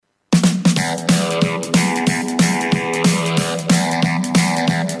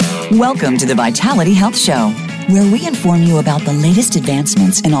Welcome to the Vitality Health Show, where we inform you about the latest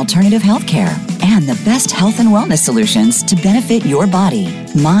advancements in alternative healthcare and the best health and wellness solutions to benefit your body,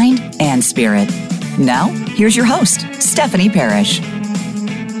 mind, and spirit. Now, here's your host, Stephanie Parrish.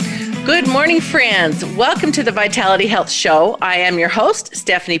 Good morning, friends. Welcome to the Vitality Health Show. I am your host,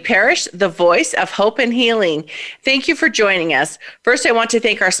 Stephanie Parrish, the voice of hope and healing. Thank you for joining us. First, I want to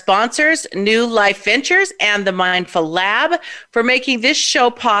thank our sponsors, New Life Ventures and the Mindful Lab, for making this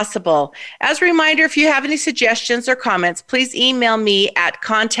show possible. As a reminder, if you have any suggestions or comments, please email me at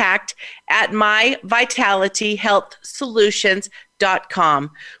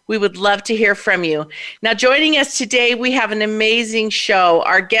contact@myvitalityhealthsolutions.com. We would love to hear from you. Now, joining us today, we have an amazing show.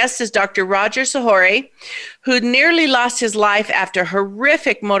 Our guest is Dr. Roger Sahori, who nearly lost his life after a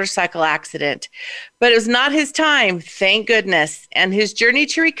horrific motorcycle accident. But it was not his time, thank goodness. And his journey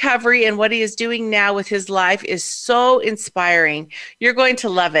to recovery and what he is doing now with his life is so inspiring. You're going to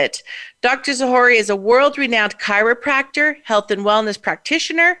love it. Dr. Sahori is a world-renowned chiropractor, health and wellness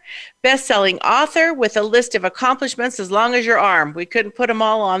practitioner, best-selling author with a list of accomplishments as long as your arm. We couldn't put them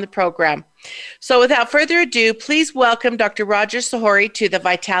all on the program. So without further ado, please welcome Dr. Roger Sahori to the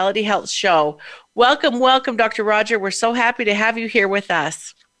Vitality Health Show. Welcome, Dr. Roger. We're so happy to have you here with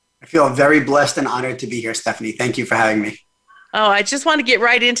us. I feel very blessed and honored to be here, Stephanie. Thank you for having me. Oh, I just want to get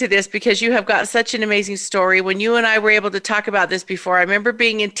right into this because you have got such an amazing story. When you and I were able to talk about this before, I remember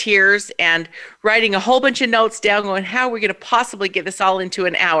being in tears and writing a whole bunch of notes down going, how are we going to possibly get this all into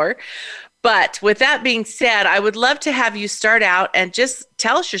an hour? But with that being said, I would love to have you start out and just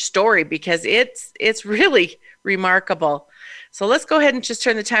tell us your story because it's really remarkable. So let's go ahead and just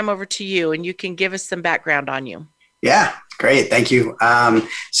turn the time over to you and you can give us some background on you. Yeah, great. Thank you.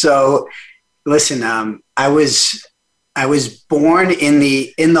 So listen, I was born in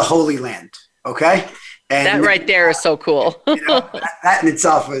the Holy Land. Okay. And that right there is so cool. That in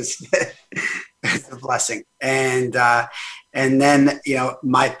itself was a blessing. And then,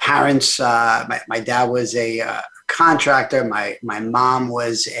 my parents, my dad was a contractor. My mom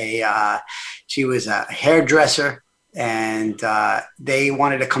was she was a hairdresser, and they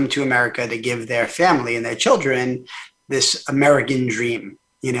wanted to come to America to give their family and their children this American dream,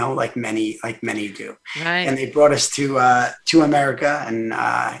 like many do. Right. And they brought us to America, and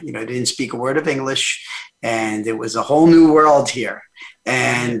didn't speak a word of English, and it was a whole new world here.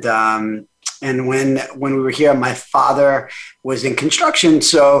 And when we were here, my father was in construction,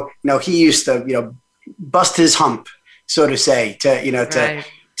 so he used to bust his hump, so to say, to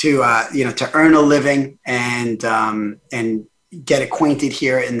earn a living and get acquainted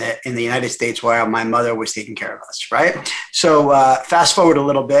here in the United States while my mother was taking care of us, right? So fast forward a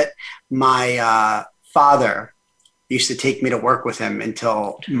little bit, my father used to take me to work with him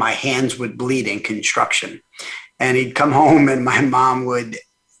until my hands would bleed in construction. And he'd come home and my mom would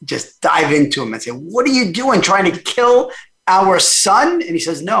just dive into him and say, "What are you doing, trying to kill our son?" And he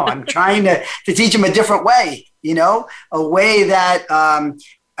says, "No, I'm trying to teach him a different way, a way that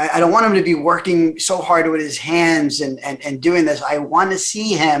I don't want him to be working so hard with his hands and doing this. I want to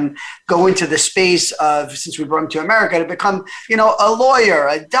see him go into the space of, since we brought him to America, to become, a lawyer,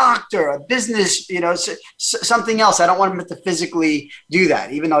 a doctor, a business, something else. I don't want him to physically do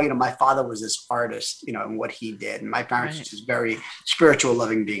that, even though, my father was this artist, in what he did. And my parents were just very spiritual,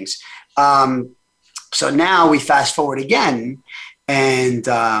 loving beings. So now we fast forward again. And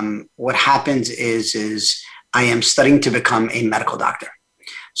what happens is I am studying to become a medical doctor.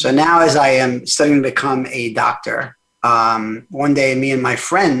 So now as I am studying to become a doctor, one day me and my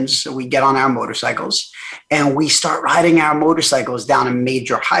friends, we get on our motorcycles and we start riding our motorcycles down a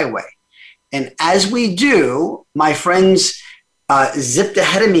major highway. And as we do, my friends zipped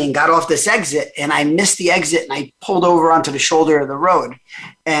ahead of me and got off this exit, and I missed the exit and I pulled over onto the shoulder of the road.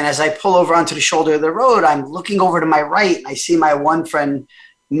 And as I pull over onto the shoulder of the road, I'm looking over to my right and I see my one friend,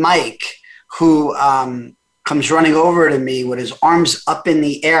 Mike, who comes running over to me with his arms up in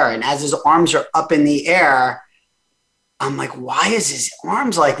the air. And as his arms are up in the air, I'm like, why is his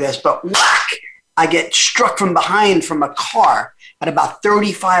arms like this? But whack, I get struck from behind from a car at about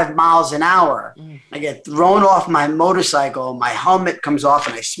 35 miles an hour. I get thrown off my motorcycle. My helmet comes off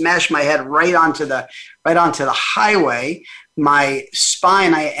and I smash my head right onto the highway. My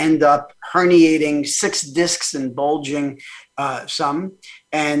spine, I end up herniating 6 discs and bulging some.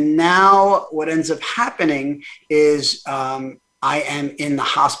 And now what ends up happening is I am in the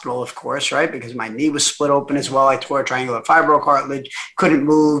hospital, of course, right? Because my knee was split open as well. I tore a triangular fibrocartilage, couldn't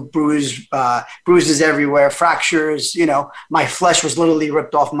move, bruises everywhere, fractures, you know, my flesh was literally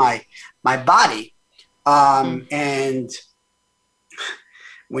ripped off my body. And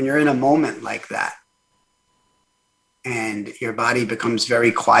when you're in a moment like that and your body becomes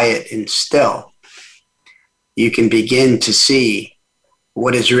very quiet and still, you can begin to see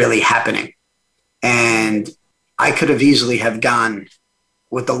what is really happening. And I could have easily have gone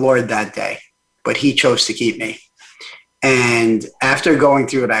with the Lord that day, but he chose to keep me. And after going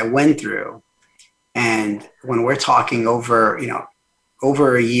through what I went through, and when we're talking over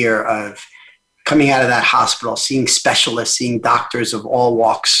a year of coming out of that hospital, seeing specialists, seeing doctors of all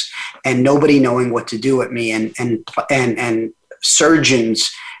walks, and nobody knowing what to do with me, and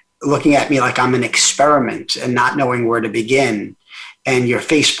surgeons looking at me like I'm an experiment and not knowing where to begin, and you're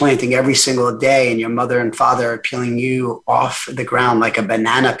face planting every single day, and your mother and father are peeling you off the ground like a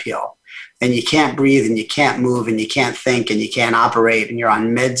banana peel, and you can't breathe and you can't move and you can't think and you can't operate, and you're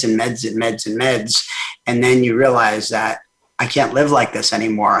on meds and meds and meds and meds. And then you realize that I can't live like this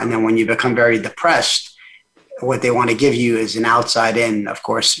anymore. And then when you become very depressed, what they want to give you is an outside in, of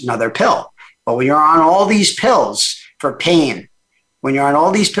course, another pill. But when you're on all these pills for pain, when you're on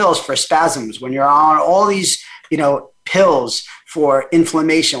all these pills for spasms, when you're on all these, pills for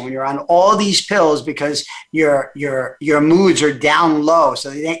inflammation, when you're on all these pills because your moods are down low, so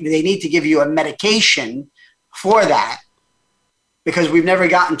they need to give you a medication for that, because we've never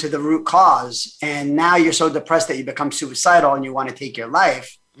gotten to the root cause, and now you're so depressed that you become suicidal and you want to take your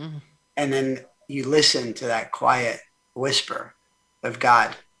life. And then you listen to that quiet whisper of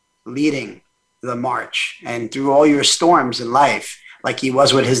God leading the march, and through all your storms in life, like he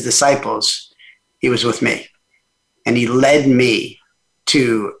was with his disciples, he was with me. And he led me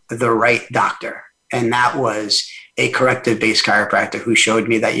to the right doctor. And that was a corrective-based chiropractor who showed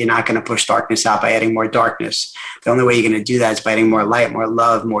me that you're not going to push darkness out by adding more darkness. The only way you're going to do that is by adding more light, more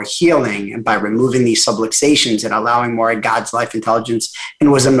love, more healing, and by removing these subluxations and allowing more of God's life, intelligence,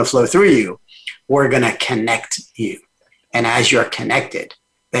 and wisdom to flow through you. We're going to connect you. And as you're connected,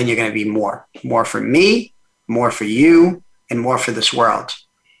 then you're going to be more for me, more for you, and more for this world.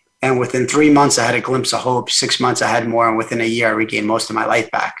 And within 3 months, I had a glimpse of hope. 6 months, I had more. And within a year, I regained most of my life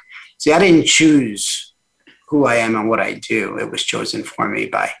back. See, I didn't choose who I am and what I do. It was chosen for me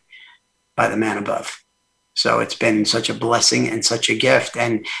by the man above. So it's been such a blessing and such a gift.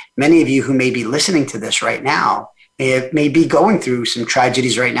 And many of you who may be listening to this right now may be going through some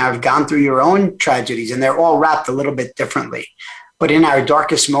tragedies right now, have gone through your own tragedies, and they're all wrapped a little bit differently. But in our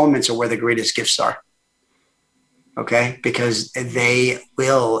darkest moments are where the greatest gifts are. Okay, because they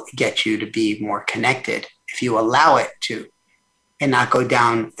will get you to be more connected if you allow it to, and not go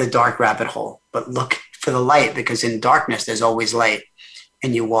down the dark rabbit hole, but look for the light, because in darkness, there's always light,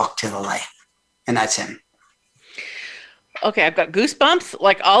 and you walk to the light, and that's him. Okay, I've got goosebumps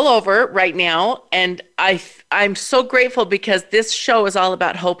like all over right now, and I'm so grateful because this show is all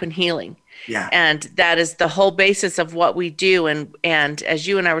about hope and healing. Yeah. And that is the whole basis of what we do. And as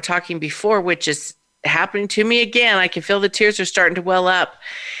you and I were talking before, which is happening to me again, I can feel the tears are starting to well up.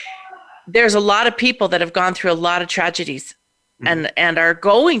 There's a lot of people that have gone through a lot of tragedies and are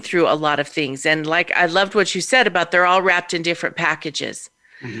going through a lot of things. And like, I loved what you said about they're all wrapped in different packages,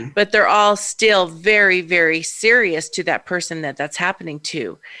 but they're all still very, very serious to that person that's happening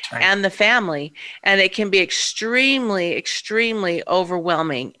to, and the family. And it can be extremely, extremely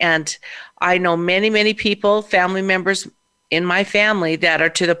overwhelming. And I know many, many people, family members in my family that are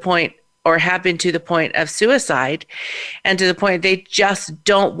to the point, or have been to the point of suicide, and to the point they just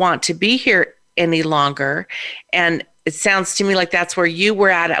don't want to be here any longer. And it sounds to me like that's where you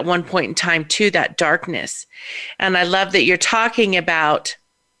were at one point in time too, that darkness. And I love that you're talking about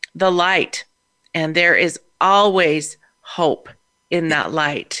the light, and there is always hope in that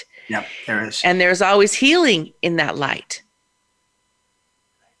light. Yep, there is. And there's always healing in that light.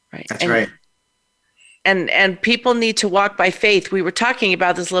 Right. That's right. And people need to walk by faith. We were talking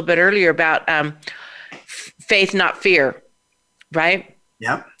about this a little bit earlier about faith, not fear, right?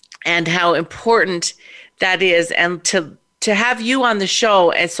 Yep. And how important that is. And to have you on the show,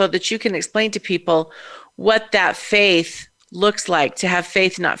 and so that you can explain to people what that faith looks like, to have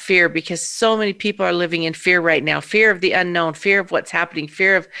faith, not fear, because so many people are living in fear right now. Fear of the unknown, fear of what's happening,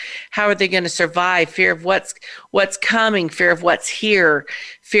 fear of how are they going to survive, fear of what's coming, fear of what's here,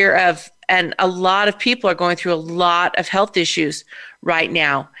 fear of, and a lot of people are going through a lot of health issues right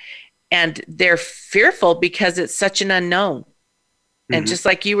now. And they're fearful because it's such an unknown. And just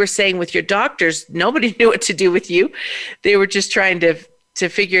like you were saying with your doctors, nobody knew what to do with you. They were just trying to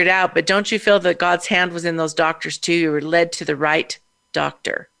figure it out. But don't you feel that God's hand was in those doctors too? You were led to the right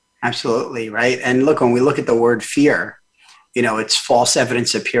doctor. Absolutely, right. And look, when we look at the word fear, it's false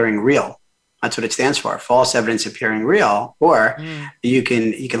evidence appearing real. That's what it stands for, false evidence appearing real. Or you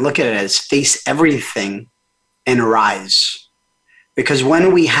can look at it as face everything and rise. Because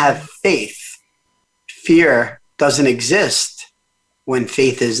when we have faith, fear doesn't exist when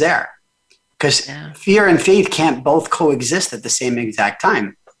faith is there. Because fear and faith can't both coexist at the same exact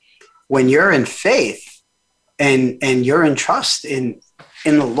time. When you're in faith and you're in trust in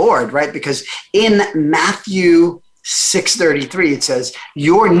the Lord, right? Because in Matthew 6:33, it says,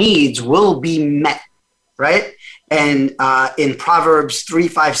 your needs will be met, right? And in Proverbs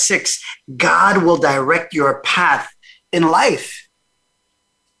 3:5-6, God will direct your path in life.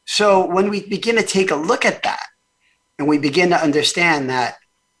 So when we begin to take a look at that and we begin to understand that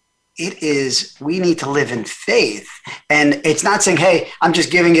we need to live in faith, and it's not saying, hey, I'm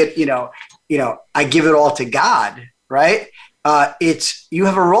just giving it, I give it all to God, right? It's, you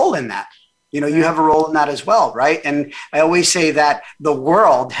have a role in that. You have a role in that as well, right? And I always say that the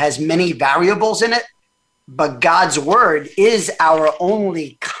world has many variables in it, but God's word is our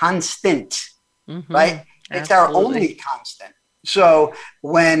only constant, right? It's our only constant. So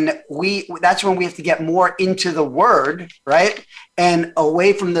that's when we have to get more into the word, right? And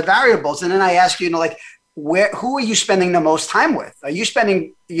away from the variables. And then I ask you, who are you spending the most time with? Are you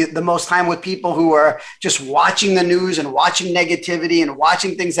spending the most time with people who are just watching the news and watching negativity and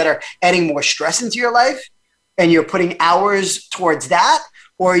watching things that are adding more stress into your life, and you're putting hours towards that?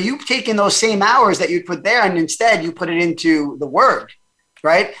 Or are you taking those same hours that you put there and instead you put it into the word,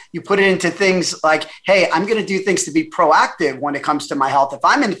 right? You put it into things like, hey, I'm going to do things to be proactive when it comes to my health. If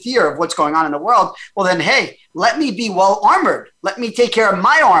I'm in fear of what's going on in the world, well then, hey, let me be well armored. Let me take care of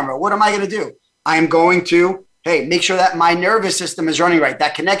my armor. What am I going to do? I'm going to, make sure that my nervous system is running right.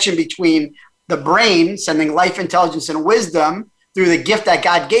 That connection between the brain sending life, intelligence, and wisdom through the gift that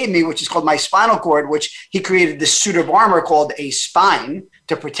God gave me, which is called my spinal cord, which he created this suit of armor called a spine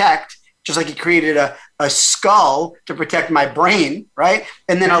to protect, just like he created a skull to protect my brain, right?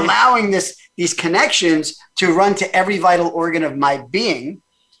 And then allowing these connections to run to every vital organ of my being.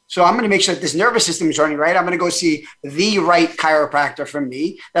 So I'm going to make sure that this nervous system is running right. I'm going to go see the right chiropractor for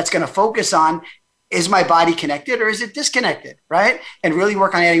me that's going to focus on, is my body connected or is it disconnected, right? And really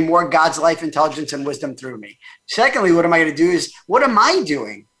work on adding more God's life, intelligence, and wisdom through me. Secondly, what am I going to do is, what am I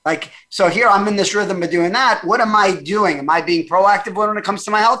doing? So here I'm in this rhythm of doing that. What am I doing? Am I being proactive when it comes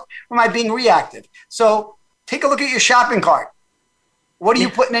to my health? Or am I being reactive? So take a look at your shopping cart. What are you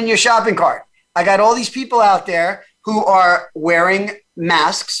putting in your shopping cart? I got all these people out there who are wearing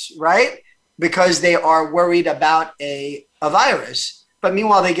masks, right? Because they are worried about a virus. But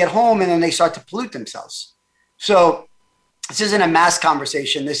meanwhile, they get home and then they start to pollute themselves. So this isn't a mask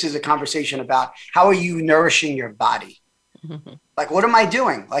conversation. This is a conversation about how are you nourishing your body? What am I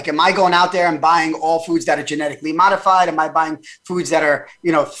doing? Am I going out there and buying all foods that are genetically modified? Am I buying foods that are,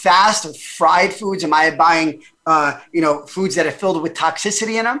 fast or fried foods? Am I buying, foods that are filled with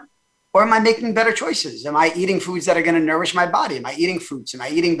toxicity in them? Or am I making better choices? Am I eating foods that are going to nourish my body? Am I eating fruits? Am I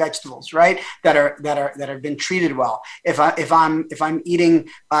eating vegetables, right? That have been treated well? If I'm eating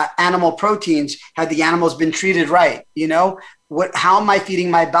animal proteins, have the animals been treated right? How am I feeding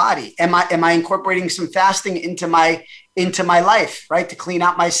my body? Am I incorporating some fasting into my life, right? To clean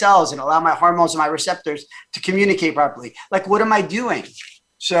out my cells and allow my hormones and my receptors to communicate properly. What am I doing?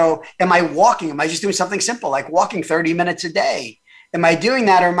 So am I walking? Am I just doing something simple like walking 30 minutes a day? Am I doing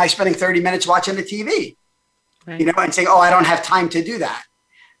that, or am I spending 30 minutes watching the TV, right? And saying, oh, I don't have time to do that.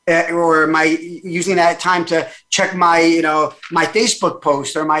 Or am I using that time to check my Facebook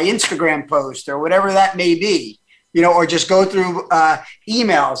post or my Instagram post or whatever that may be, or just go through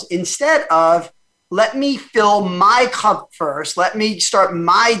emails instead of, let me fill my cup first. Let me start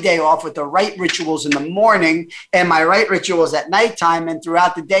my day off with the right rituals in the morning and my right rituals at nighttime, and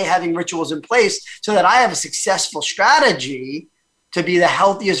throughout the day having rituals in place so that I have a successful strategy to be the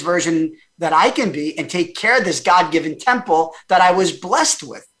healthiest version that I can be and take care of this God-given temple that I was blessed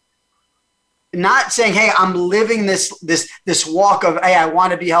with. Not saying, hey, I'm living this walk of, hey, I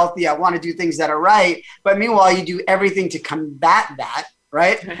want to be healthy. I want to do things that are right. But meanwhile, you do everything to combat that,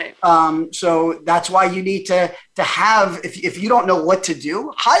 right? So that's why you need to have, if you don't know what to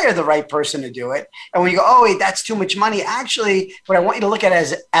do, hire the right person to do it. And when you go, oh, wait, that's too much money. Actually, what I want you to look at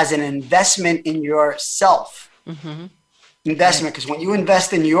as an investment in yourself. Investment, because when you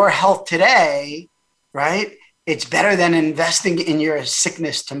invest in your health today, right, it's better than investing in your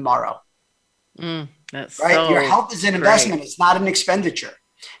sickness tomorrow. That's right. So your health is an investment. great. It's not an expenditure.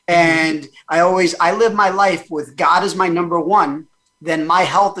 And I live my life with God as my number one, then my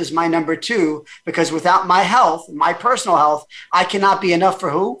health is my number two, because without my health, my personal health, I cannot be enough for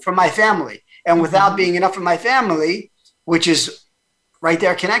who? For my family. And without being enough for my family, which is right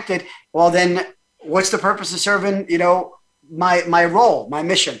there connected, well, then what's the purpose of serving, my role, my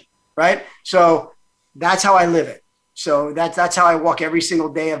mission, right? So that's how I live it. So that's how I walk every single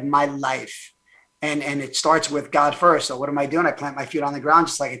day of my life. And it starts with God first. So what am I doing? I plant my feet on the ground,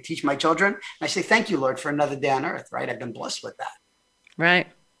 just like I teach my children. And I say, thank you, Lord, for another day on earth, right? I've been blessed with that. Right.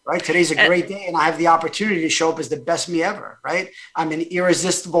 Right. Today's a great day, and I have the opportunity to show up as the best me ever. Right. I'm an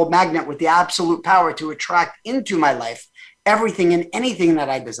irresistible magnet with the absolute power to attract into my life everything and anything that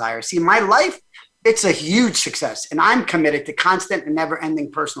I desire. See, my life, it's a huge success, and I'm committed to constant and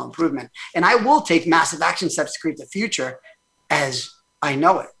never-ending personal improvement. And I will take massive action steps to create the future as I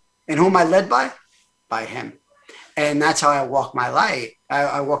know it. And who am I led by? By Him. And that's how I walk my life.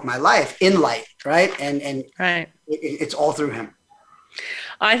 I walk my life in light. Right. And right. It's all through Him.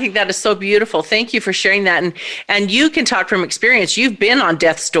 I think that is so beautiful. Thank you for sharing that. And you can talk from experience. You've been on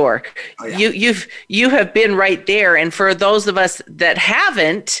death's door. Oh, yeah. You have been right there. And for those of us that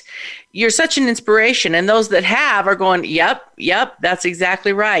haven't, you're such an inspiration. And those that have are going, yep, that's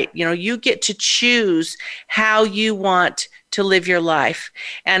exactly right. You know, you get to choose how you want to live your life.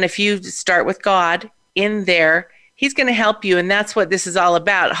 And if you start with God in there, He's going to help you. And that's what this is all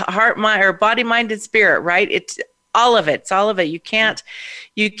about. Heart, mind, or body, mind, and spirit, right? It's all of it. It's all of it. You can't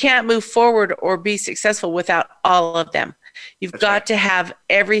move forward or be successful without all of them. You've got right. to have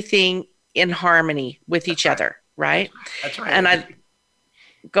everything in harmony with each other, right? That's right. And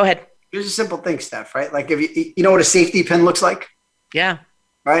go ahead. Here's a simple thing, Steph, right? Like if you know what a safety pin looks like? Yeah.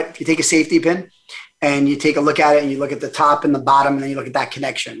 Right? If you take a safety pin and you take a look at it and you look at the top and the bottom and then you look at that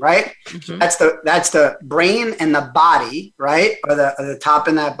connection, right? Mm-hmm. So that's the brain and the body, right? Or the top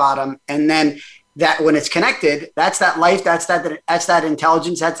and that bottom. And then that when it's connected, that's that life, that's that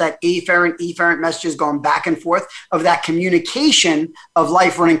intelligence, that's that efferent messages going back and forth of that communication of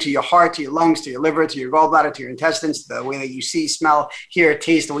life running to your heart, to your lungs, to your liver, to your gallbladder, to your intestines, the way that you see, smell, hear,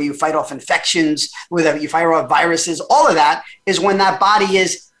 taste, the way you fight off infections, the way that you fight off viruses. All of that is when that body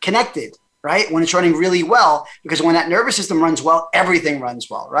is connected, right? When it's running really well, because when that nervous system runs well, everything runs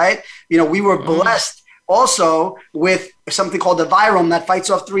well, right? You know, we were blessed also with something called the virome that fights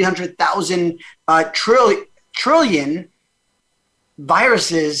off 300,000 trillion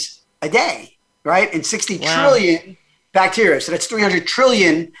viruses a day, right? And 60 trillion bacteria. So that's 300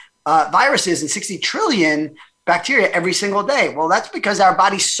 trillion viruses and 60 trillion bacteria every single day. Well, that's because our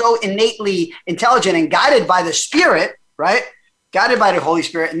body's so innately intelligent and guided by the Spirit, right? Guided by the Holy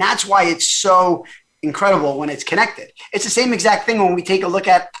Spirit. And that's why it's so incredible when it's connected. It's the same exact thing when we take a look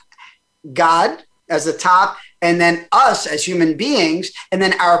at God as the top, and then us as human beings, and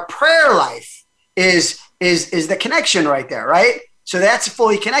then our prayer life is the connection right there, right? So that's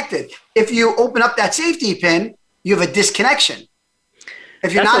fully connected. If you open up that safety pin, you have a disconnection.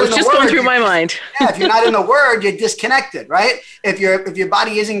 If you're not in the Word, going through my mind. If you're not in the Word, you're disconnected, right? If your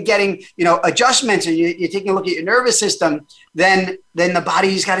body isn't getting adjustments, and you're taking a look at your nervous system, then the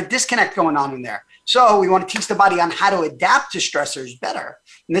body's got a disconnect going on in there. So we want to teach the body on how to adapt to stressors better,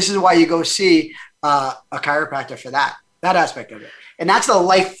 and this is why you go see a chiropractor for that aspect of it. And that's the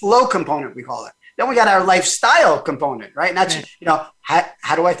life flow component, we call it. Then we got our lifestyle component, right? And that's,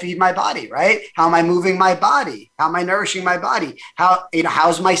 how do I feed my body, right? How am I moving my body? How am I nourishing my body?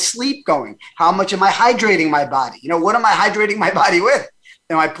 How's my sleep going? How much am I hydrating my body? What am I hydrating my body with?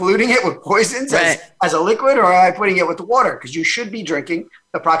 Am I polluting it with poisons as a liquid, or am I putting it with the water? Because you should be drinking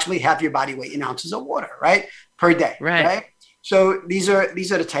approximately half your body weight in ounces of water, right? Per day, right? So these are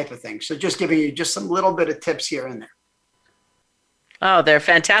the type of things. So just giving you just some little bit of tips here and there. Oh, they're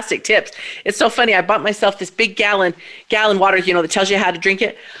fantastic tips. It's so funny. I bought myself this big gallon water, that tells you how to drink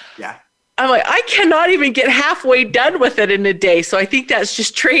it. Yeah. I'm like, I cannot even get halfway done with it in a day. So I think that's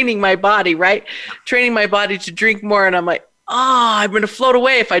just training my body, right? Training my body to drink more. And I'm like, I'm going to float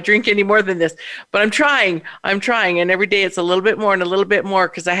away if I drink any more than this. But I'm trying. And every day it's a little bit more and a little bit more,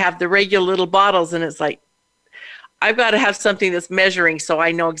 because I have the regular little bottles, and it's like, I've got to have something that's measuring so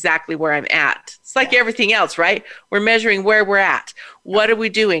I know exactly where I'm at. It's like everything else, right? We're measuring where we're at. What are we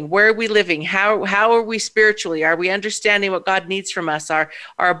doing? Where are we living? How are we spiritually? Are we understanding what God needs from us? Are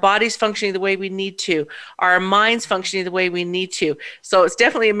our bodies functioning the way we need to? Are our minds functioning the way we need to? So it's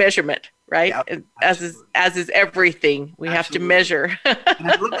definitely a measurement, right? Yep, as is everything. We have to measure. And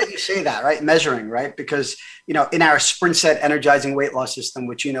I love that you say that, right? Measuring, right? Because, in our Sprint Set energizing weight loss system,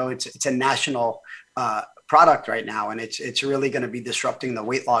 which, it's a national product right now, and it's really going to be disrupting the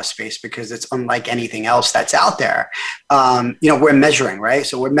weight loss space because it's unlike anything else that's out there. We're measuring, right?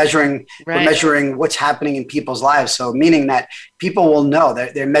 So we're measuring what's happening in people's lives. So meaning that people will know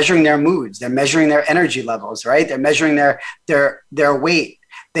that they're measuring their moods, they're measuring their energy levels, right? They're measuring their weight.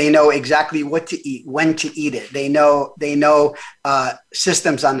 They know exactly what to eat, when to eat it. They know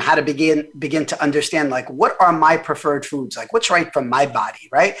systems on how to begin to understand, like, what are my preferred foods? Like, what's right for my body,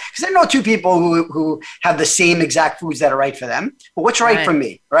 right? Because there are no two people who have the same exact foods that are right for them. But what's right for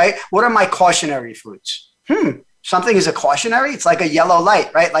me, right? What are my cautionary foods? Something is a cautionary. It's like a yellow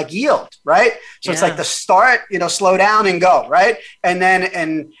light, right? Like yield, right? So it's like the start, slow down and go, right? And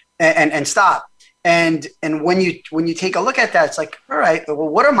then and stop. And when you take a look at that, it's like, all right, well,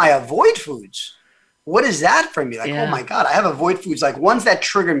 what are my avoid foods? What is that for me? Like, oh my God, I have avoid foods, like ones that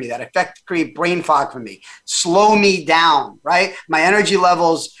trigger me, that create brain fog for me, slow me down, right? My energy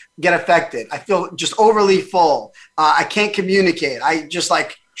levels get affected. I feel just overly full. I can't communicate. I just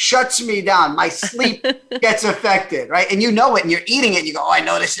like shuts me down. My sleep gets affected, right? And you know it, and you're eating it, and you go, oh, I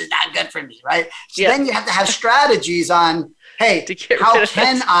know this is not good for me, right? So then you have to have strategies on, hey, how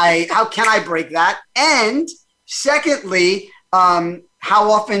can I break that? And secondly,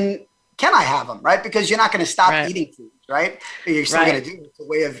 how often can I have them, right? Because you're not going to stop eating food, right? You're still going to do it. It's a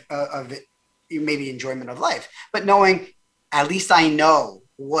way of maybe enjoyment of life. But knowing, at least I know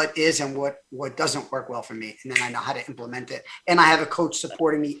what is and what doesn't work well for me. And then I know how to implement it. And I have a coach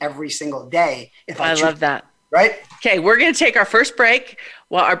supporting me every single day. I love that. Right? Okay, we're going to take our first break,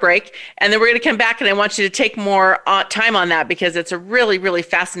 and then we're going to come back, and I want you to take more time on that, because it's a really, really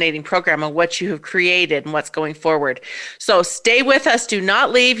fascinating program of what you have created and what's going forward. So stay with us. Do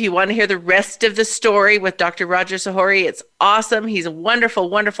not leave. You want to hear the rest of the story with Dr. Roger Sahouri. It's awesome. He's a wonderful,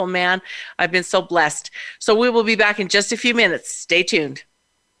 wonderful man. I've been so blessed. So we will be back in just a few minutes. Stay tuned.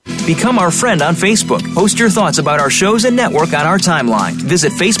 Become our friend on Facebook. Post your thoughts about our shows and network on our timeline.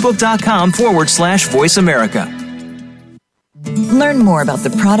 Visit Facebook.com/Voice America. Learn more about the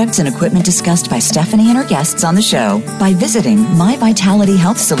products and equipment discussed by Stephanie and her guests on the show by visiting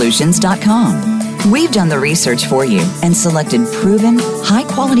myvitalityhealthsolutions.com. We've done the research for you and selected proven,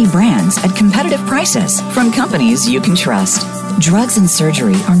 high-quality brands at competitive prices from companies you can trust. Drugs and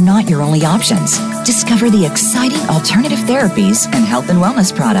surgery are not your only options. Discover the exciting alternative therapies and health and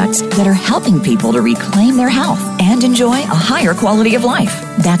wellness products that are helping people to reclaim their health and enjoy a higher quality of life.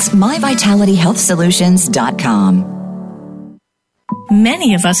 That's myvitalityhealthsolutions.com.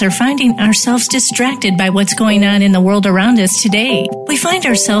 Many of us are finding ourselves distracted by what's going on in the world around us today. We find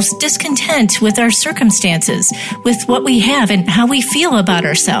ourselves discontent with our circumstances, with what we have and how we feel about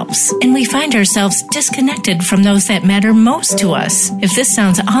ourselves. And we find ourselves disconnected from those that matter most to us. If this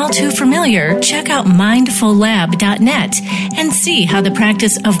sounds all too familiar, check out mindfullab.net and see how the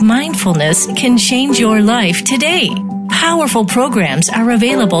practice of mindfulness can change your life today. Powerful programs are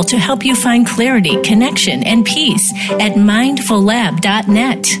available to help you find clarity, connection, and peace at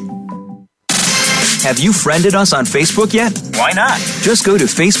mindfullab.net. Have you friended us on Facebook yet? Why not? Just go to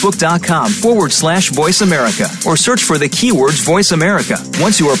facebook.com/Voice America or search for the keywords Voice America.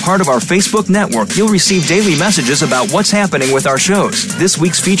 Once you are part of our Facebook network, you'll receive daily messages about what's happening with our shows, this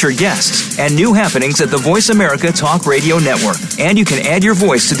week's featured guests, and new happenings at the Voice America Talk Radio Network. And you can add your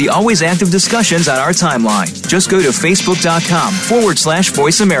voice to the always active discussions on our timeline. Just go to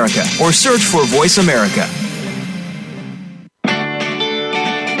facebook.com/Voice America or search for Voice America.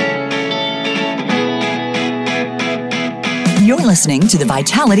 You're listening to the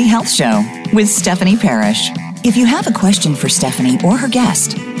Vitality Health Show with Stephanie Parrish. If you have a question for Stephanie or her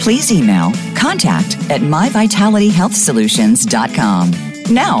guest, please email contact@myvitalityhealthsolutions.com.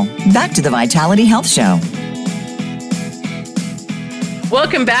 Now, back to the Vitality Health Show.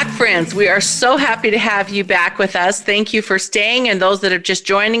 Welcome back, friends. We are so happy to have you back with us. Thank you for staying, and those that are just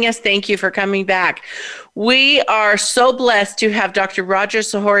joining us, thank you for coming back. We are so blessed to have Dr. Roger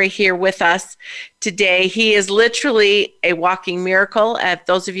Sahouri here with us today. He is literally a walking miracle.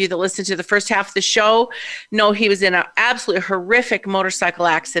 Those of you that listened to the first half of the show know he was in an absolutely horrific motorcycle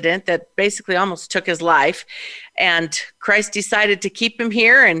accident that basically almost took his life. And Christ decided to keep him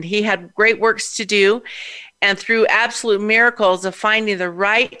here, and he had great works to do. And through absolute miracles of finding the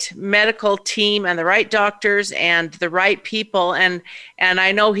right medical team and the right doctors and the right people, and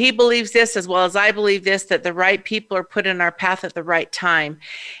I know he believes this as well as I believe this, that the right people are put in our path at the right time.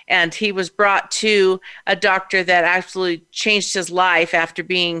 And he was brought to a doctor that absolutely changed his life after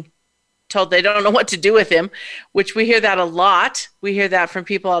being told they don't know what to do with him, which we hear that a lot. We hear that from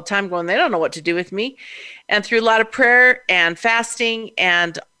people all the time going, they don't know what to do with me. And through a lot of prayer and fasting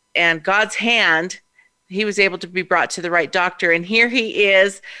and God's hand, he was able to be brought to the right doctor. And here he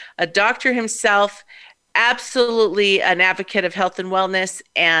is, a doctor himself, absolutely an advocate of health and wellness,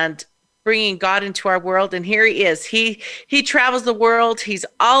 and bringing God into our world. And here he is. He travels the world. He's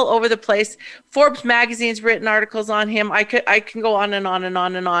all over the place. Forbes magazine's written articles on him. I can go on and on and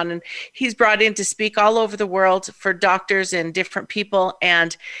on and on. And he's brought in to speak all over the world for doctors and different people.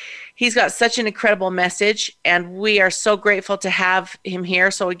 And he's got such an incredible message, and we are so grateful to have him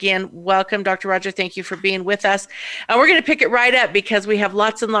here. So again, welcome, Dr. Roger. Thank you for being with us. And we're going to pick it right up because we have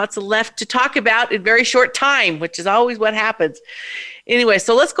lots and lots left to talk about in very short time, which is always what happens. Anyway,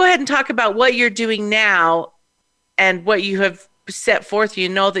 so let's go ahead and talk about what you're doing now and what you have set forth. You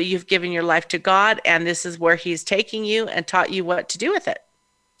know that you've given your life to God, and this is where he's taking you and taught you what to do with it.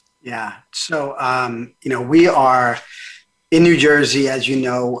 Yeah. So, we are in New Jersey, as you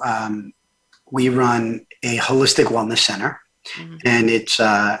know, we run a holistic wellness center, and it's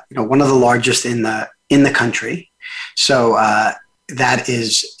one of the largest in the country. So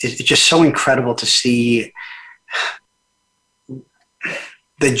it's just so incredible to see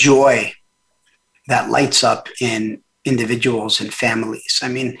the joy that lights up in individuals and families. I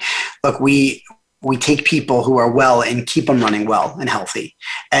mean, look, we take people who are well and keep them running well and healthy,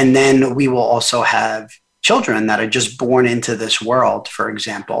 and then we will also have children that are just born into this world, for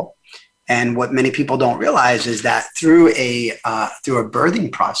example. And what many people don't realize is that through a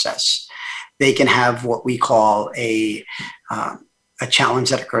birthing process, they can have what we call a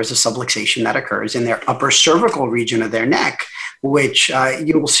challenge that occurs, a subluxation that occurs in their upper cervical region of their neck, which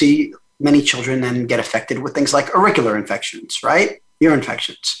you will see many children then get affected with things like auricular infections, right? Ear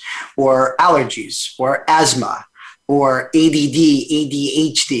infections, or allergies, or asthma, or ADD,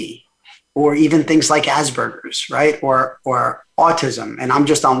 ADHD, or even things like Asperger's, right? Or autism. And I'm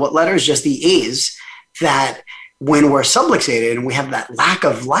just on what letters? Just the A's, that when we're subluxated and we have that lack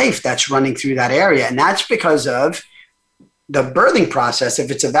of life that's running through that area. And that's because of the birthing process.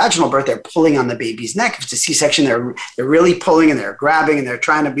 If it's a vaginal birth, they're pulling on the baby's neck. If it's a C-section, they're really pulling and they're grabbing and they're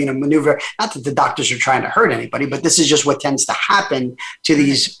trying to maneuver. Not that the doctors are trying to hurt anybody, but this is just what tends to happen to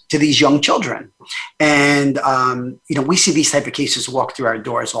these young children. And we see these type of cases walk through our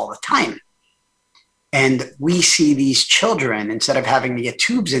doors all the time. And we see these children, instead of having to get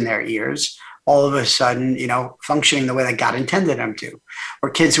tubes in their ears, all of a sudden, functioning the way that God intended them to. Or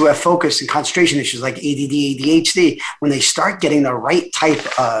kids who have focus and concentration issues like ADD, ADHD, when they start getting the right type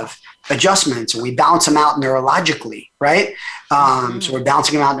of adjustments, and we balance them out neurologically, right? So we're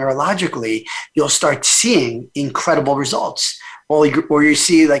balancing them out neurologically, you'll start seeing incredible results. Or you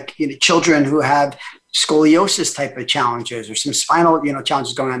see children who have scoliosis type of challenges or some spinal,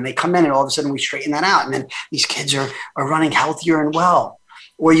 challenges going on. They come in and all of a sudden we straighten that out. And then these kids are running healthier and well.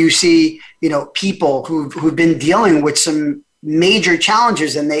 Or you see, people who've been dealing with some major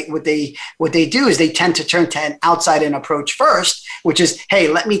challenges, and what they do is they tend to turn to an outside-in approach first, which is, hey,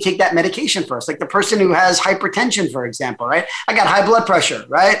 let me take that medication first. Like the person who has hypertension, for example, right? I got high blood pressure,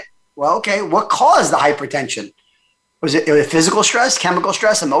 right? Well, okay, what caused the hypertension? Was it physical stress, chemical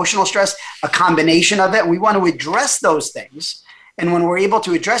stress, emotional stress, a combination of it? We want to address those things. And when we're able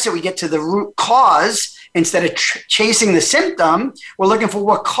to address it, we get to the root cause. Instead of chasing the symptom, we're looking for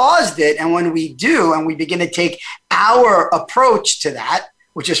what caused it. And when we do, and we begin to take our approach to that,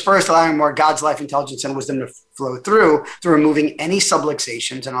 which is first allowing more God's life, intelligence, and wisdom to flow through removing any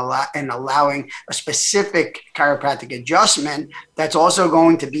subluxations and allowing a specific chiropractic adjustment that's also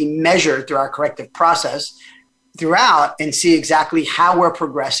going to be measured through our corrective process throughout, and see exactly how we're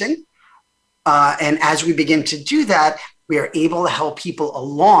progressing. And as we begin to do that, we are able to help people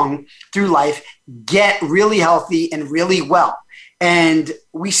along through life get really healthy and really well. And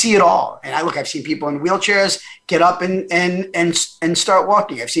we see it all. And I've seen people in wheelchairs get up and start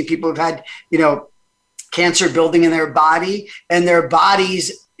walking. I've seen people who've had, cancer building in their body, and their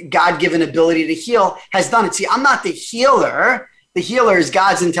body's God-given ability to heal has done it. See, I'm not the healer. The healer is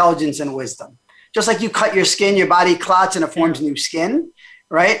God's intelligence and wisdom. Just like you cut your skin, your body clots and it forms new skin,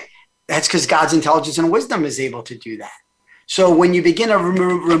 right? That's because God's intelligence and wisdom is able to do that. So when you begin to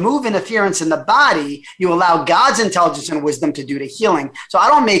remove interference in the body, you allow God's intelligence and wisdom to do the healing. So I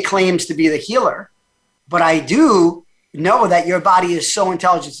don't make claims to be the healer, but I do know that your body is so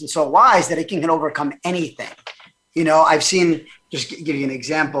intelligent and so wise that it can overcome anything. I've seen, just give you an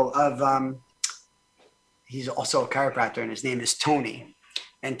example of, he's also a chiropractor, and his name is Tony.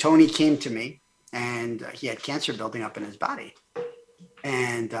 And Tony came to me, and he had cancer building up in his body.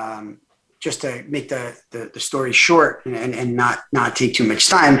 And just to make the story short and not take too much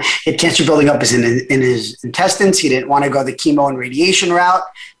time, he had cancer building up in his intestines. He didn't want to go the chemo and radiation route.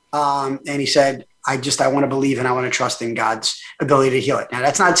 And he said, I want to believe and I want to trust in God's ability to heal it. Now,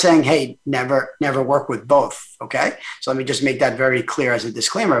 that's not saying, hey, never work with both. Okay. So let me just make that very clear as a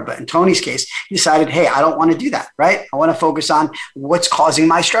disclaimer. But in Tony's case, he decided, hey, I don't want to do that. Right. I want to focus on what's causing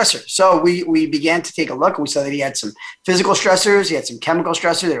my stressors. So we began to take a look and we saw that he had some physical stressors. He had some chemical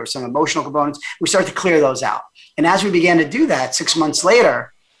stressors. There were some emotional components. We started to clear those out. And as we began to do that, 6 months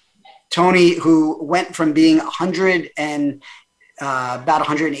later, Tony, who went from being about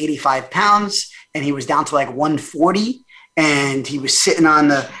 185 pounds, and he was down to like 140, and he was sitting on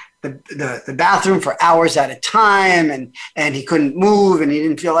the bathroom for hours at a time, and he couldn't move, and he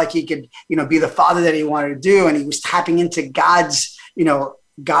didn't feel like he could, be the father that he wanted to do. And he was tapping into God's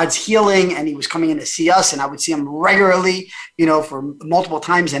healing, and he was coming in to see us, and I would see him regularly, for multiple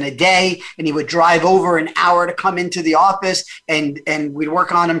times in a day. And he would drive over an hour to come into the office, and we'd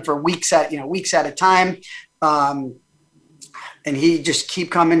work on him for weeks at a time. And he just keep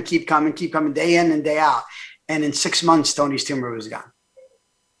coming, day in and day out. And in 6 months, Tony's tumor was gone.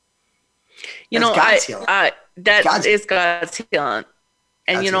 God's healing.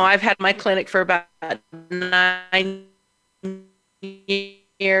 And, I've had my clinic for about 9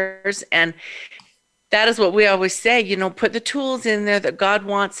 years. And that is what we always say, put the tools in there that God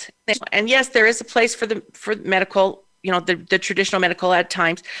wants. And yes, there is a place for medical, the traditional medical at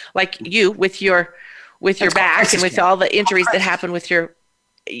times, like you with your back and with all the injuries that happen with your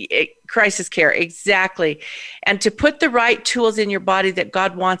crisis care. Exactly. And to put the right tools in your body that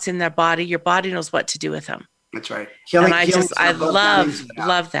God wants in their body, your body knows what to do with them. That's right. I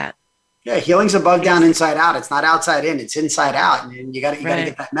love that. Yeah. Healing's above, down, inside out. It's not outside in, it's inside out. And you got to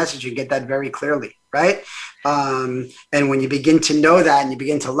get that message and get that very clearly. Right. And when you begin to know that, and you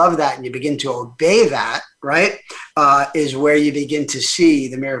begin to love that, and you begin to obey that, right, is where you begin to see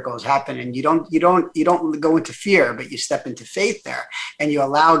the miracles happen. And you don't go into fear, but you step into faith there, and you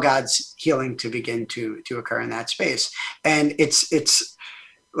allow God's healing to begin to occur in that space. And it's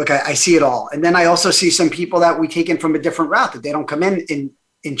look, I see it all. And then I also see some people that we take in from a different route, that they don't come in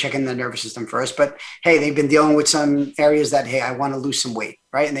checking the nervous system first, but hey, they've been dealing with some areas that, hey, I want to lose some weight,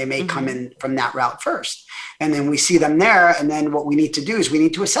 right? And they may come in from that route first. And then we see them there. And then what we need to do is we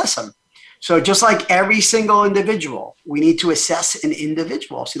need to assess them. So just like every single individual, we need to assess an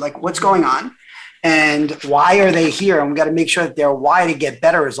individual. See, like, what's going on and why are they here? And we got to make sure that their why to get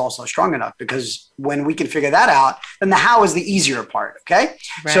better is also strong enough, because when we can figure that out, then the how is the easier part. Okay.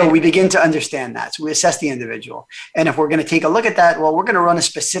 Right. So we begin to understand that. So we assess the individual. And if we're going to take a look at that, well, we're going to run a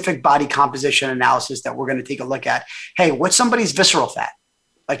specific body composition analysis that we're going to take a look at. Hey, what's somebody's visceral fat?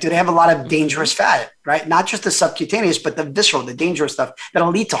 Like, do they have a lot of dangerous fat, right? Not just the subcutaneous, but the visceral, the dangerous stuff that'll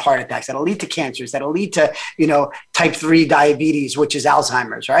lead to heart attacks, that'll lead to cancers, that'll lead to, type 3 diabetes, which is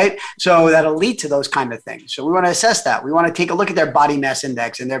Alzheimer's, right? So that'll lead to those kind of things. So we want to assess that. We want to take a look at their body mass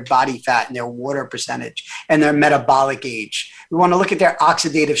index and their body fat and their water percentage and their metabolic age. We want to look at their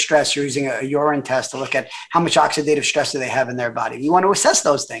oxidative stress. You're using a urine test to look at how much oxidative stress do they have in their body. We want to assess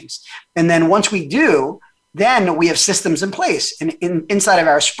those things. And then once we do, then we have systems in place. And inside of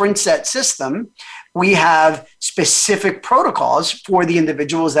our Sprint Set system, we have specific protocols for the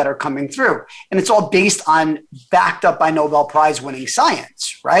individuals that are coming through. And it's all backed up by Nobel Prize winning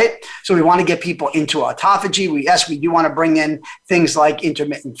science, right? So we want to get people into autophagy. We do want to bring in things like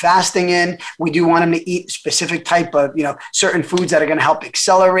intermittent fasting in. We do want them to eat specific type of, certain foods that are going to help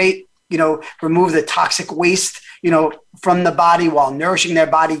accelerate, remove the toxic waste, from the body while nourishing their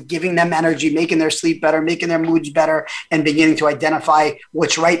body, giving them energy, making their sleep better, making their moods better, and beginning to identify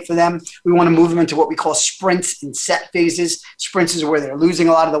what's right for them. We want to move them into what we call sprints and set phases. Sprints is where they're losing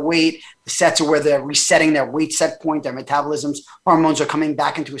a lot of the weight. The sets are where they're resetting their weight set point, their metabolisms, hormones are coming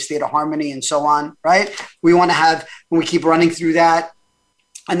back into a state of harmony, and so on, right? We want to have, when we keep running through that,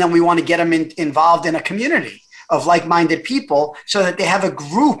 and then we want to get them involved in a community of like-minded people so that they have a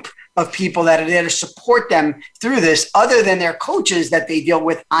group of people that are there to support them through this, other than their coaches that they deal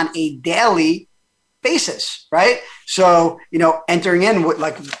with on a daily basis, right? So, entering in with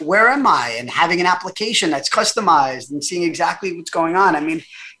like, where am I? And having an application that's customized and seeing exactly what's going on. I mean,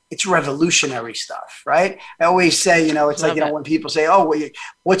 it's revolutionary stuff, right? I always say, it's like, when people say, oh,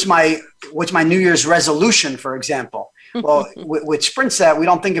 what's my New Year's resolution, for example? Well, with Sprint Set, we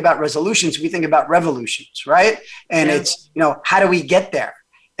don't think about resolutions. We think about revolutions, right? And it's, how do we get there?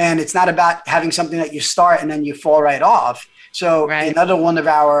 And it's not about having something that you start and then you fall right off. So another one of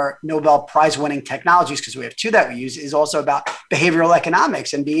our Nobel Prize winning technologies, because we have 2 that we use, is also about behavioral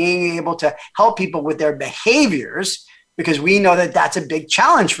economics and being able to help people with their behaviors, because we know that that's a big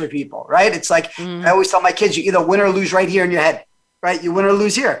challenge for people, right? It's like, I always tell my kids, you either win or lose right here in your head, right? You win or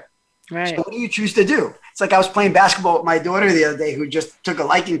lose here. Right. So what do you choose to do? It's like I was playing basketball with my daughter the other day who just took a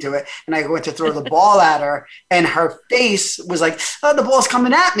liking to it. And I went to throw the ball at her and her face was like, oh, the ball's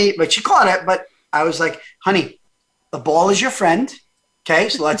coming at me, but she caught it. But I was like, honey, the ball is your friend. Okay.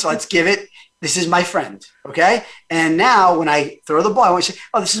 So let's give it. This is my friend. Okay. And now when I throw the ball, I want to say,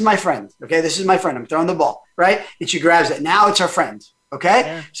 oh, this is my friend. Okay. This is my friend. I'm throwing the ball. Right. And she grabs it. Now it's her friend. Okay.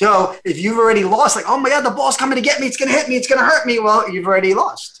 Yeah. So if you've already lost, like, oh my God, the ball's coming to get me. It's going to hit me. It's going to hurt me. Well, you've already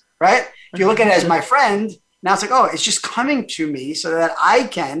lost. Right. If you look at it as my friend, now it's like, oh, it's just coming to me so that I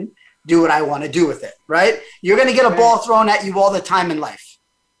can do what I want to do with it. Right. You're going to get a ball thrown at you all the time in life,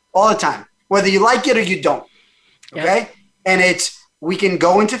 all the time, whether you like it or you don't. Okay. And we can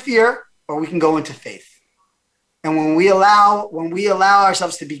go into fear or we can go into faith. And when we allow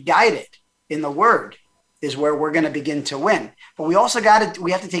ourselves to be guided in the word is where we're going to begin to win. But we also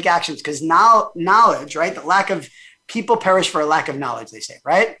we have to take actions because knowledge, right? The lack of people perish for a lack of knowledge, they say,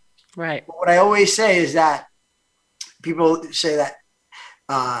 right? Right. But what I always say is that people say that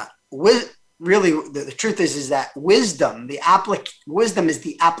really the truth is that wisdom is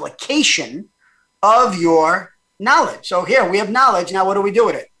the application of your knowledge. So here we have knowledge. Now what do we do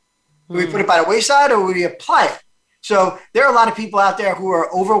with it? Do we put it by the wayside or do we apply it? So there are a lot of people out there who are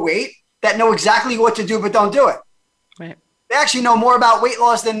overweight that know exactly what to do but don't do it. Right. They actually know more about weight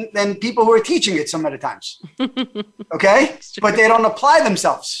loss than people who are teaching it some of the times. Okay? But they don't apply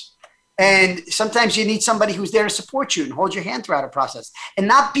themselves. And sometimes you need somebody who's there to support you and hold your hand throughout a process and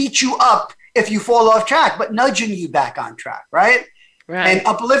not beat you up if you fall off track, but nudging you back on track, right? Right. And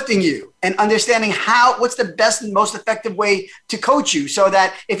uplifting you and understanding what's the best and most effective way to coach you so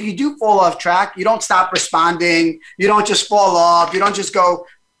that if you do fall off track, you don't stop responding. You don't just fall off. You don't just go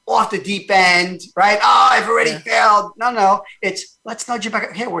off the deep end, right? Oh, I've already failed. No. It's let's nudge you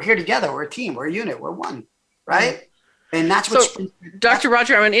back. Here, we're here together. We're a team. We're a unit. We're one, right? And that's what. So, Dr.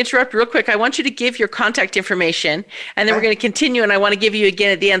 Roger, I'm going to interrupt real quick. I want you to give your contact information, and then we're going to continue, and I want to give you again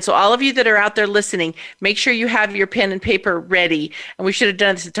at the end. So all of you that are out there listening, make sure you have your pen and paper ready. And we should have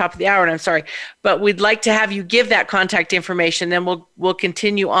done this at the top of the hour, and I'm sorry. But we'd like to have you give that contact information, then we'll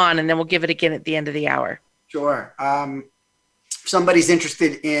continue on, and then we'll give it again at the end of the hour. Sure. If somebody's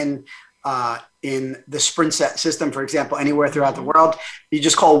interested in the Sprint system, for example, anywhere throughout the world, you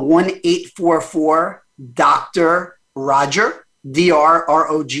just call 1-844-Dr. Roger,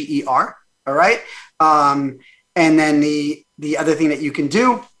 DRROGER. All right. And then the other thing that you can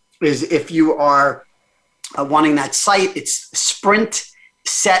do is if you are wanting that site, it's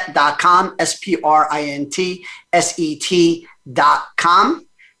sprintset.com, SPRINTSET.com.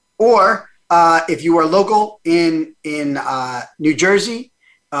 Or if you are local in New Jersey,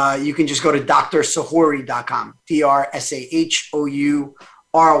 you can just go to drsahoury.com,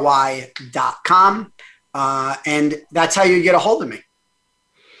 DRSAHOURY.com. And that's how you get a hold of me.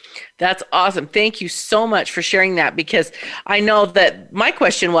 That's awesome. Thank you so much for sharing that, because I know that my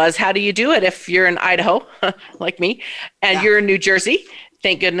question was, how do you do it if you're in Idaho, like me, and you're in New Jersey?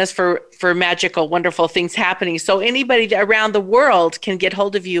 Thank goodness for magical, wonderful things happening. So anybody around the world can get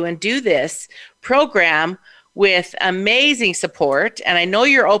hold of you and do this program with amazing support. And I know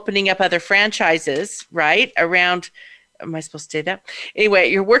you're opening up other franchises, right, around. Am I supposed to say that?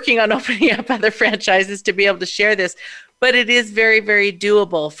 Anyway, you're working on opening up other franchises to be able to share this, but it is very, very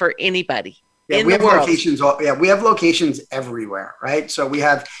doable for anybody in the world. We have locations everywhere, right? So we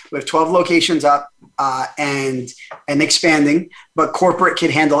have 12 locations up and expanding, but corporate can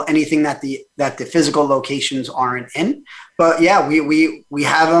handle anything that the physical locations aren't in. But yeah, we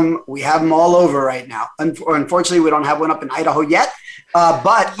have them. We have them all over right now. Unfortunately, we don't have one up in Idaho yet.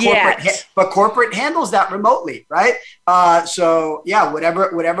 But corporate handles that remotely, right? So yeah,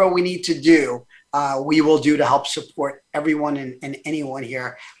 whatever we need to do, we will do to help support everyone and anyone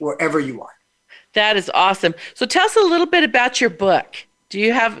here, wherever you are. That is awesome. So tell us a little bit about your book. Do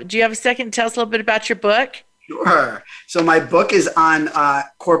you have a second to tell us a little bit about your book? Sure. So my book is on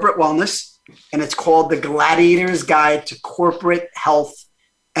corporate wellness, and it's called The Gladiator's Guide to Corporate Health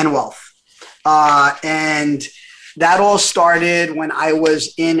and Wealth. And that all started when I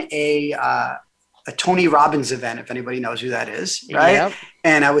was in a Tony Robbins event, if anybody knows who that is, right? Yep.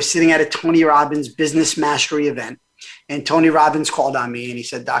 And I was sitting at a Tony Robbins Business Mastery event, and Tony Robbins called on me and he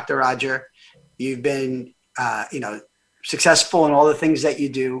said, Dr. Roger, you've been, successful in all the things that you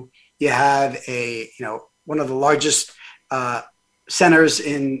do. You have one of the largest centers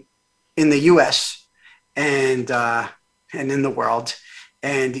in the U.S. and in the world,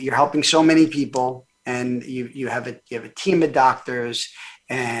 and you're helping so many people. And you have a team of doctors,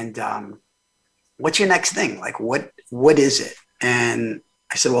 and what's your next thing? Like, what is it? And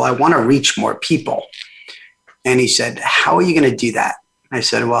I said, well, I want to reach more people. And he said, how are you going to do that? I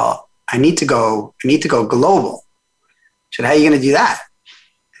said, well, I need to go global. She said, how are you going to do that?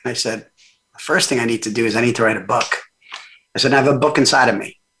 And I said, the first thing I need to do is I need to write a book. I said, I have a book inside of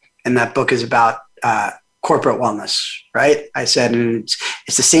me. And that book is about corporate wellness, right? I said, and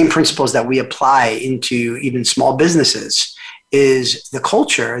it's the same principles that we apply into even small businesses, is the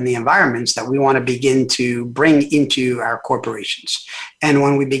culture and the environments that we want to begin to bring into our corporations. And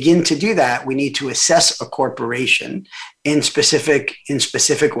when we begin to do that, we need to assess a corporation in specific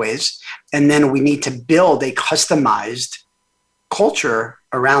ways. And then we need to build a customized culture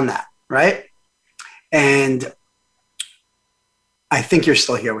around that, right? And I think you're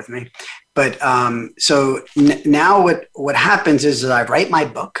still here with me. But so now what happens is that I write my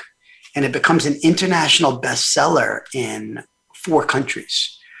book and it becomes an international bestseller in 4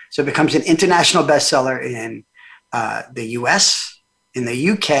 countries. So it becomes an international bestseller in the US, in the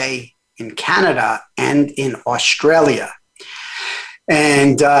UK, in Canada, and in Australia.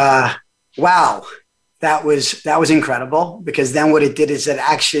 And wow, that was incredible, because then what it did is it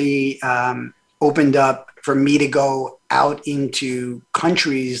actually opened up for me to go out into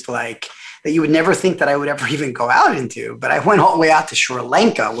countries like that you would never think that I would ever even go out into. But I went all the way out to Sri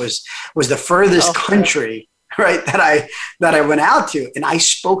Lanka, was the furthest country, right, that I went out to. And I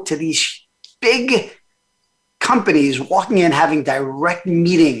spoke to these big companies, walking in, having direct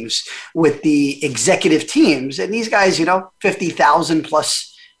meetings with the executive teams. And these guys, 50,000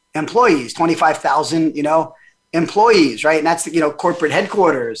 plus employees, 25,000, employees, right? And that's, corporate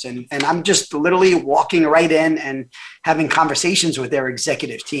headquarters. And I'm just literally walking right in and having conversations with their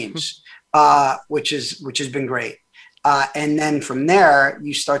executive teams, which has been great. And then from there,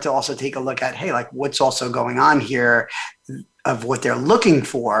 you start to also take a look at, hey, like what's also going on here of what they're looking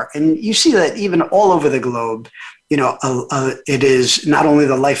for. And you see that even all over the globe, it is not only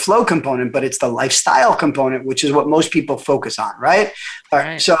the life flow component, but it's the lifestyle component, which is what most people focus on, right?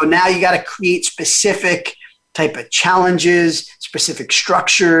 Right. So now you got to create specific type of challenges, specific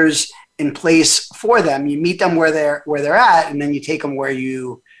structures in place for them. You meet them where they're at, and then you take them where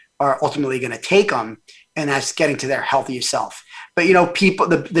you are ultimately going to take them. And that's getting to their healthiest self. But, people,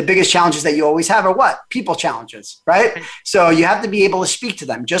 the biggest challenges that you always have are what? People challenges, right? So you have to be able to speak to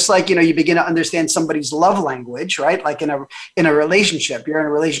them. Just like, you begin to understand somebody's love language, right? Like in a relationship, you're in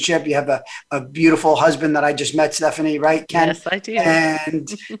a relationship, you have a beautiful husband that I just met, Stephanie, right, Ken? Yes, I do. And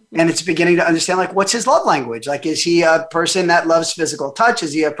it's beginning to understand, like, what's his love language? Like, is he a person that loves physical touch?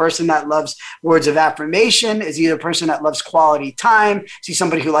 Is he a person that loves words of affirmation? Is he a person that loves quality time? Is he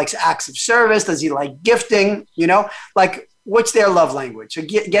somebody who likes acts of service? Does he like gifting? Like, what's their love language? So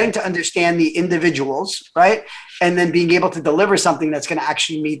getting to understand the individuals, right? And then being able to deliver something that's going to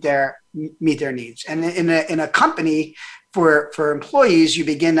actually meet their needs. And in a company for employees, you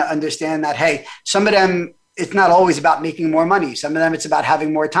begin to understand that, hey, some of them, it's not always about making more money. Some of them, it's about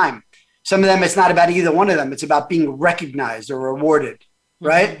having more time. Some of them, it's not about either one of them. It's about being recognized or rewarded,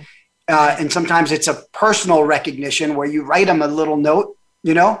 right? Mm-hmm. And sometimes it's a personal recognition where you write them a little note,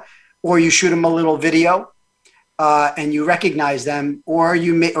 or you shoot them a little video. And you recognize them,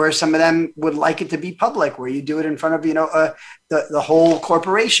 or some of them would like it to be public, where you do it in front of the whole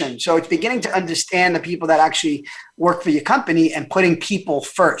corporation. So it's beginning to understand the people that actually work for your company and putting people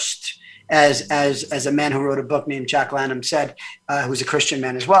first. As a man who wrote a book named Jack Lanham said, who's a Christian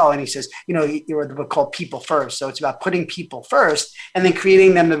man as well, and he says, he wrote a book called People First. So it's about putting people first and then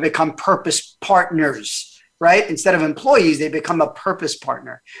creating them to become purpose partners, right? Instead of employees, they become a purpose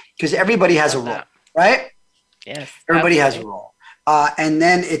partner, because everybody has a role, right? Yes, everybody has a role. And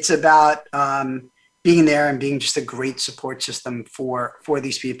then it's about being there and being just a great support system for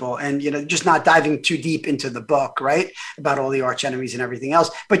these people. And, just not diving too deep into the book, right, about all the arch enemies and everything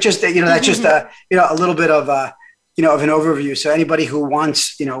else, but just, that's just a little bit of of an overview. So anybody who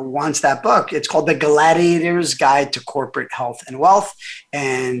wants that book, it's called The Gladiator's Guide to Corporate Health and Wealth.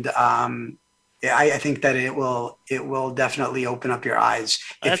 And I think that it will definitely open up your eyes.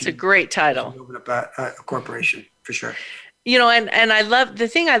 That's a great title. Open up a corporation for sure. And I love the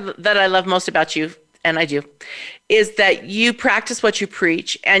thing that I love most about you, and I do, is that you practice what you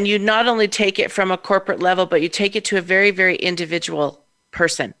preach, and you not only take it from a corporate level, but you take it to a very, very individual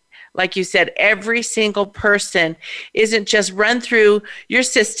person. Like you said, every single person isn't just run through your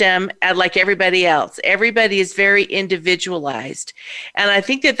system like everybody else. Everybody is very individualized. And I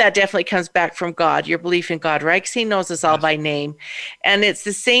think that definitely comes back from God, your belief in God, right? Because he knows us all by name. And it's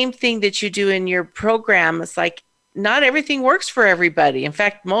the same thing that you do in your program. It's like, not everything works for everybody. In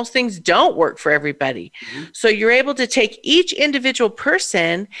fact, most things don't work for everybody. Mm-hmm. So you're able to take each individual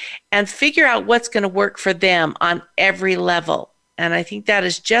person and figure out what's going to work for them on every level. And I think that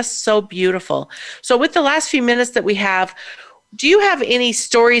is just so beautiful. So with the last few minutes that we have, Do you have any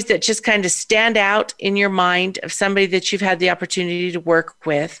stories that just kind of stand out in your mind of somebody that you've had the opportunity to work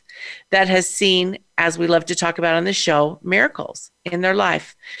with that has seen, as we love to talk about on this show, miracles in their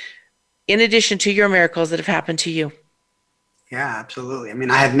life, in addition to your miracles that have happened to you? Yeah, absolutely. I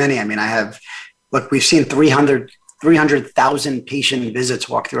mean, I have many. I mean, look, we've seen 300,000 patient visits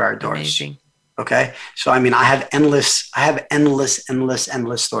walk through our doors. Amazing. Okay. So, I mean, I have endless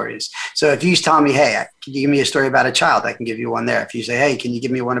stories. So if you tell me, hey, can you give me a story about a child? I can give you one there. If you say, hey, can you give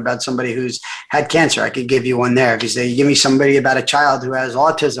me one about somebody who's had cancer? I can give you one there. If you say, give me somebody about a child who has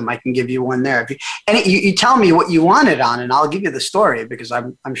autism, I can give you one there. You tell me what you want it on, and I'll give you the story because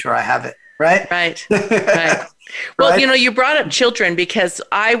I'm sure I have it. Right. Right. Well, right? You brought up children because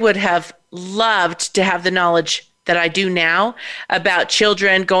I would have loved to have the knowledge that I do now about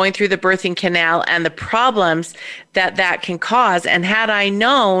children going through the birthing canal and the problems that can cause. And had I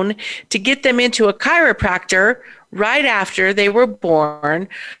known to get them into a chiropractor right after they were born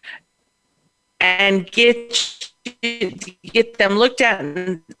and get them looked at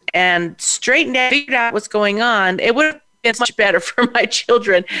and straightened out, figured out what's going on, it would have been much better for my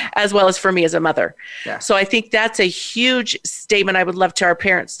children as well as for me as a mother. Yeah. So I think that's a huge statement I would love to our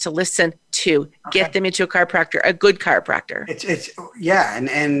parents to listen to. Okay. Get them into a chiropractor, a good chiropractor. Yeah.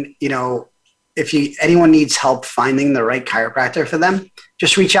 And if anyone needs help finding the right chiropractor for them,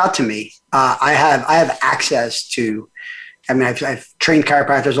 just reach out to me. I have access to, I've trained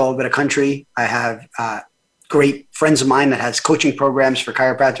chiropractors all over the country. I have, great friends of mine that has coaching programs for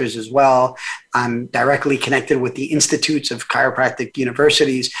chiropractors as well. I'm directly connected with the institutes of chiropractic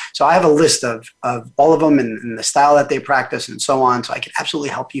universities. So I have a list of all of them and the style that they practice and so on. So I can absolutely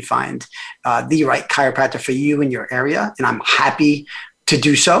help you find the right chiropractor for you in your area. And I'm happy to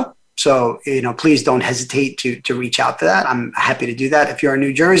do so. So, please don't hesitate to reach out to that. I'm happy to do that. If you're in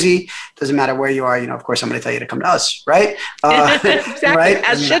New Jersey, doesn't matter where you are, of course, I'm going to tell you to come to us, right? Exactly, right?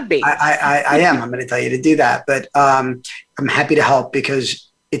 As should be. I am. I'm going to tell you to do that. But I'm happy to help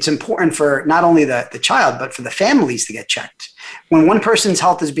because it's important for not only the child, but for the families to get checked. When one person's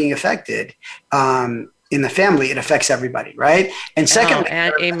health is being affected, in the family, it affects everybody, right? And secondly,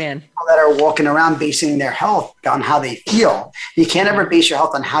 amen. People that are walking around basing their health on how they feel. You can't ever base your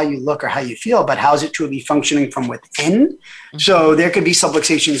health on how you look or how you feel, but how is it truly functioning from within? Mm-hmm. So there could be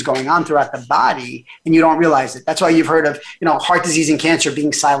subluxations going on throughout the body, and you don't realize it. That's why you've heard of, heart disease and cancer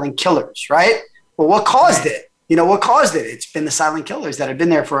being silent killers, right? Well, what caused it? What caused it? It's been the silent killers that have been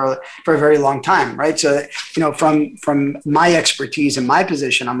there for a very long time, right? So, from my expertise and my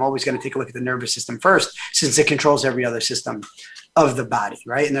position, I'm always going to take a look at the nervous system first, since it controls every other system of the body,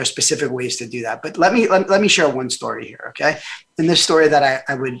 right? And there are specific ways to do that. But let me share one story here, okay? And this story that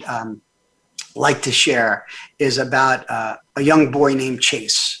I would like to share is about a young boy named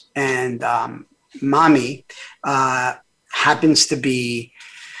Chase, and mommy happens to be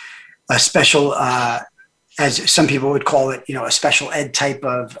a special. As some people would call it, a special ed type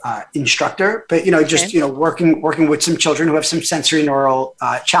of instructor, but working with some children who have some sensory neural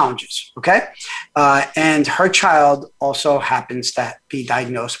challenges. Okay, and her child also happens to be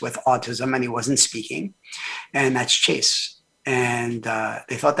diagnosed with autism, and he wasn't speaking, and that's Chase. And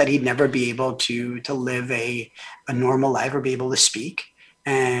they thought that he'd never be able to live a normal life or be able to speak,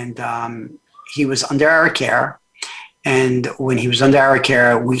 and he was under our care. And when he was under our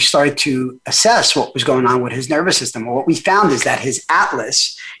care, we started to assess what was going on with his nervous system. Well, what we found is that his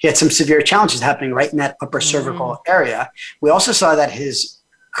atlas, he had some severe challenges happening right in that upper cervical area. We also saw that his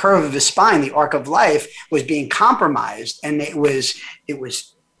curve of his spine, the arc of life, was being compromised, and it was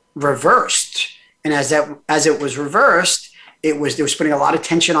reversed. And as it was reversed, they was putting a lot of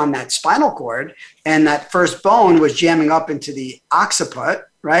tension on that spinal cord, and that first bone was jamming up into the occiput,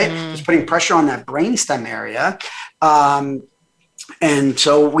 right? It was putting pressure on that brainstem area. And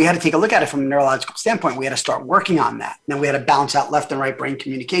so we had to take a look at it from a neurological standpoint. We had to start working on that. And then we had to balance out left and right brain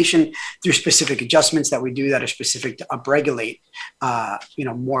communication through specific adjustments that we do that are specific to upregulate,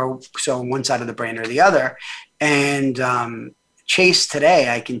 more so on one side of the brain or the other. And Chase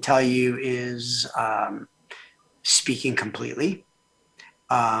today, I can tell you, is speaking completely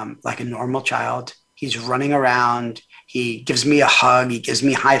like a normal child. He's running around. He gives me a hug. He gives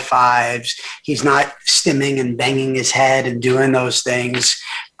me high fives. He's not stimming and banging his head and doing those things.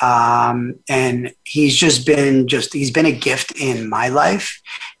 And he's been a gift in my life,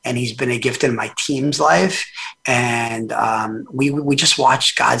 and he's been a gift in my team's life. And we just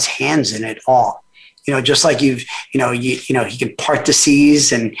watched God's hands in it all. Just like he can part the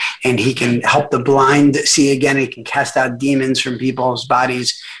seas and he can help the blind see again. He can cast out demons from people's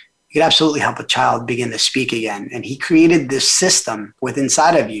bodies. you could absolutely help a child begin to speak again. And he created this system within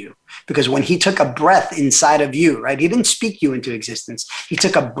inside of you, because when he took a breath inside of you, right, he didn't speak you into existence. He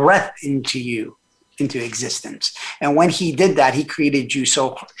took a breath into you, into existence. And when he did that, he created you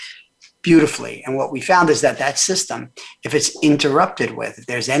so beautifully. And what we found is that system, if it's interrupted with, if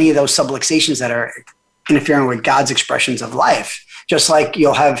there's any of those subluxations that are interfering with God's expressions of life, just like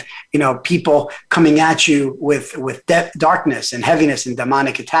you'll have, people coming at you with darkness and heaviness and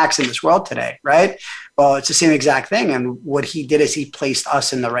demonic attacks in this world today, right? Well, it's the same exact thing. And what he did is he placed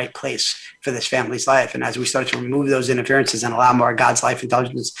us in the right place for this family's life. And as we start to remove those interferences and allow more of God's life,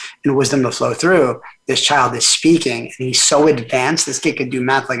 intelligence, and wisdom to flow through, this child is speaking, and he's so advanced. This kid could do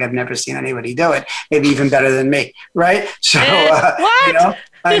math like I've never seen anybody do it, maybe even better than me, right? So,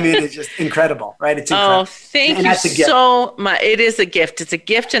 it's just incredible, right? It's incredible. Oh, thank you so much. It is a gift. It's a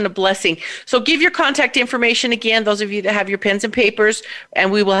gift and a blessing. So give your contact information again, those of you that have your pens and papers,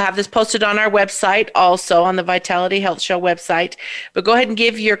 and we will have this posted on our website, also on the Vitality Health Show website. But go ahead and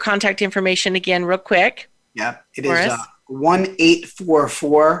give your contact information again real quick. Yeah, it is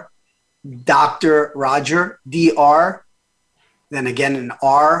 1-844 Dr. Roger, DR, then again an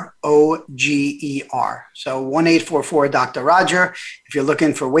ROGER. So 1-844 Dr. Roger. If you're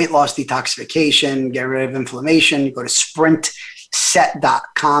looking for weight loss, detoxification, get rid of inflammation, you go to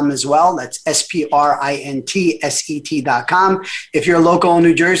sprintset.com as well. That's SPRINTSET.com. If you're local in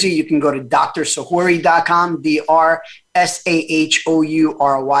New Jersey, you can go to drsahoury.com,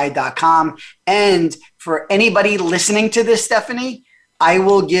 DRSAHOURY.com. And for anybody listening to this, Stephanie, I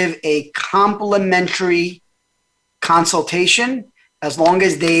will give a complimentary consultation as long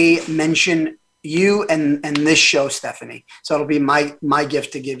as they mention you and this show, Stephanie. So it'll be my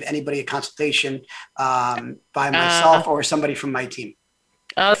gift to give anybody a consultation by myself or somebody from my team.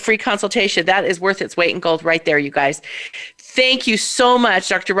 Free consultation. That is worth its weight in gold right there, you guys. Thank you so much,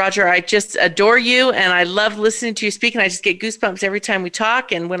 Dr. Roger. I just adore you, and I love listening to you speak, and I just get goosebumps every time we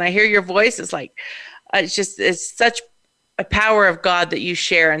talk. And when I hear your voice, it's like, it's such a power of God that you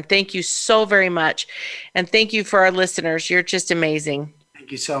share. And thank you so very much. And thank you for our listeners. You're just amazing.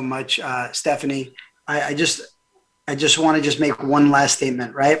 Thank you so much, Stephanie. I just want to make one last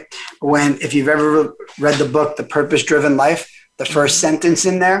statement, right? If you've ever read the book, The Purpose-Driven Life, the first sentence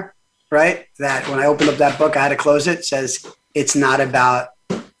in there, right? That when I opened up that book, I had to close it, says, it's not about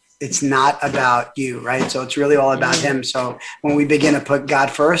you, right? So it's really all about him. So when we begin to put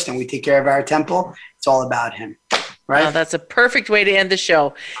God first and we take care of our temple, it's all about him. Right. Oh, that's a perfect way to end the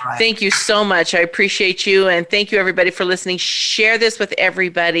show. Right. Thank you so much. I appreciate you. And thank you, everybody, for listening. Share this with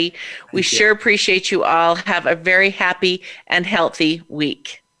everybody. We sure appreciate you all. Have a very happy and healthy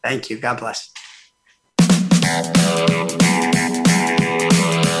week. Thank you. God bless.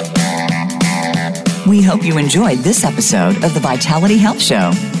 We hope you enjoyed this episode of the Vitality Health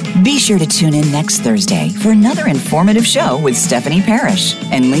Show. Be sure to tune in next Thursday for another informative show with Stephanie Parrish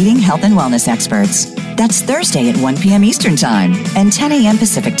and leading health and wellness experts. That's Thursday at 1 p.m. Eastern Time and 10 a.m.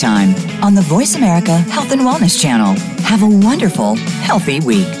 Pacific Time on the Voice America Health and Wellness Channel. Have a wonderful, healthy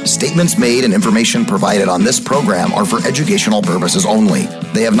week. Statements made and information provided on this program are for educational purposes only.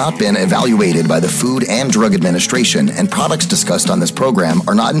 They have not been evaluated by the Food and Drug Administration, and products discussed on this program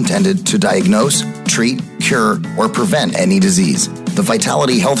are not intended to diagnose, treat, cure, or prevent any disease. The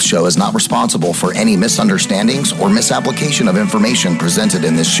Vitality Health Show is not responsible for any misunderstandings or misapplication of information presented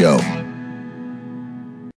in this show.